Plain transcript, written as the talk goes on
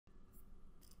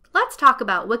talk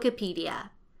about Wikipedia.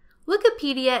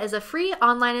 Wikipedia is a free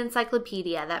online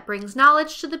encyclopedia that brings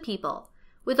knowledge to the people.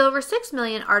 With over 6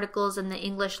 million articles in the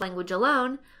English language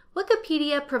alone,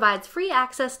 Wikipedia provides free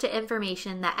access to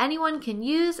information that anyone can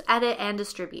use, edit, and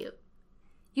distribute.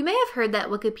 You may have heard that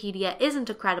Wikipedia isn't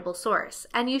a credible source,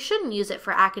 and you shouldn't use it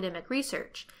for academic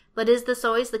research. But is this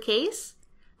always the case?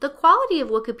 The quality of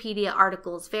Wikipedia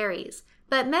articles varies,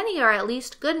 but many are at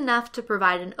least good enough to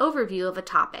provide an overview of a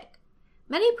topic.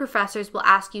 Many professors will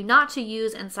ask you not to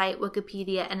use and cite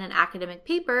Wikipedia in an academic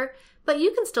paper, but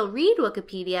you can still read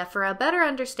Wikipedia for a better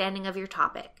understanding of your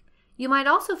topic. You might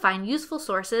also find useful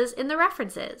sources in the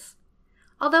references.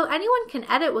 Although anyone can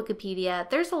edit Wikipedia,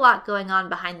 there's a lot going on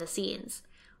behind the scenes.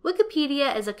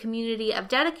 Wikipedia is a community of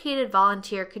dedicated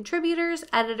volunteer contributors,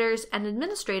 editors, and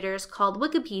administrators called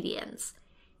Wikipedians.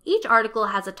 Each article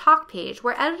has a talk page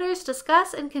where editors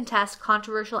discuss and contest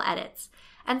controversial edits,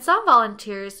 and some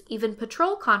volunteers even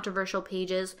patrol controversial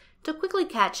pages to quickly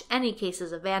catch any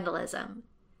cases of vandalism.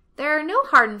 There are no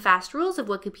hard and fast rules of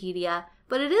Wikipedia,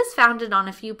 but it is founded on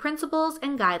a few principles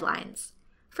and guidelines.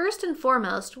 First and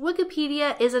foremost,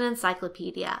 Wikipedia is an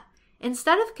encyclopedia.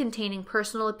 Instead of containing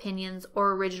personal opinions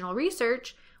or original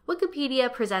research,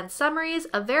 Wikipedia presents summaries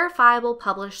of verifiable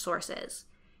published sources.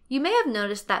 You may have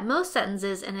noticed that most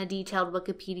sentences in a detailed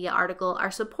Wikipedia article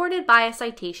are supported by a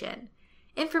citation.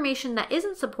 Information that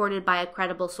isn't supported by a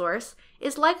credible source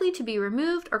is likely to be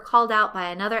removed or called out by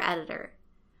another editor.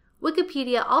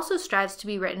 Wikipedia also strives to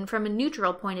be written from a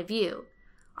neutral point of view.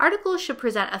 Articles should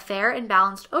present a fair and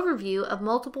balanced overview of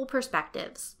multiple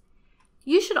perspectives.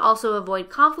 You should also avoid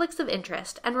conflicts of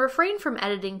interest and refrain from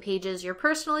editing pages you're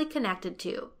personally connected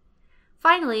to.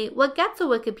 Finally, what gets a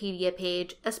Wikipedia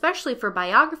page, especially for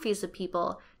biographies of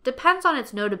people, depends on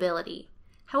its notability.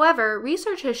 However,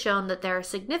 research has shown that there are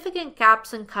significant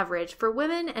gaps in coverage for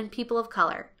women and people of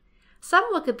color.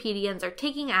 Some Wikipedians are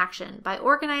taking action by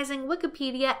organizing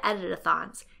Wikipedia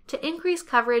edit-a-thons to increase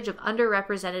coverage of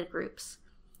underrepresented groups.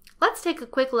 Let's take a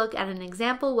quick look at an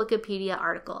example Wikipedia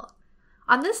article.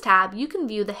 On this tab, you can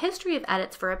view the history of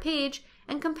edits for a page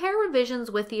and compare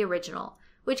revisions with the original,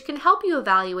 which can help you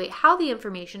evaluate how the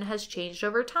information has changed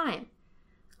over time.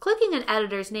 Clicking an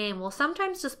editor's name will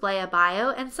sometimes display a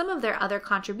bio and some of their other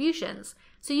contributions,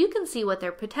 so you can see what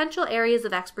their potential areas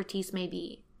of expertise may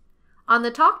be. On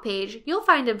the talk page, you'll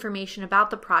find information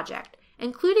about the project,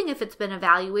 including if it's been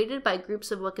evaluated by groups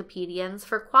of Wikipedians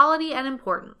for quality and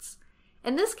importance.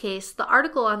 In this case, the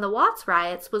article on the Watts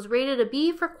riots was rated a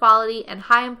B for quality and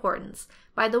high importance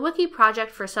by the Wiki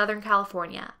Project for Southern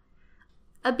California.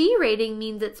 A B rating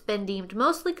means it's been deemed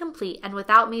mostly complete and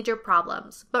without major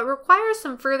problems, but requires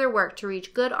some further work to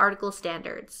reach good article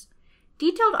standards.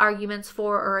 Detailed arguments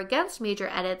for or against major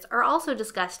edits are also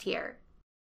discussed here.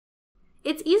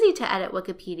 It's easy to edit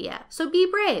Wikipedia, so be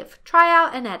brave, try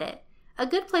out and edit. A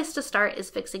good place to start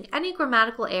is fixing any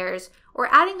grammatical errors or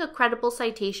adding a credible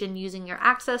citation using your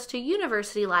access to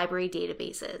university library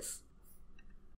databases.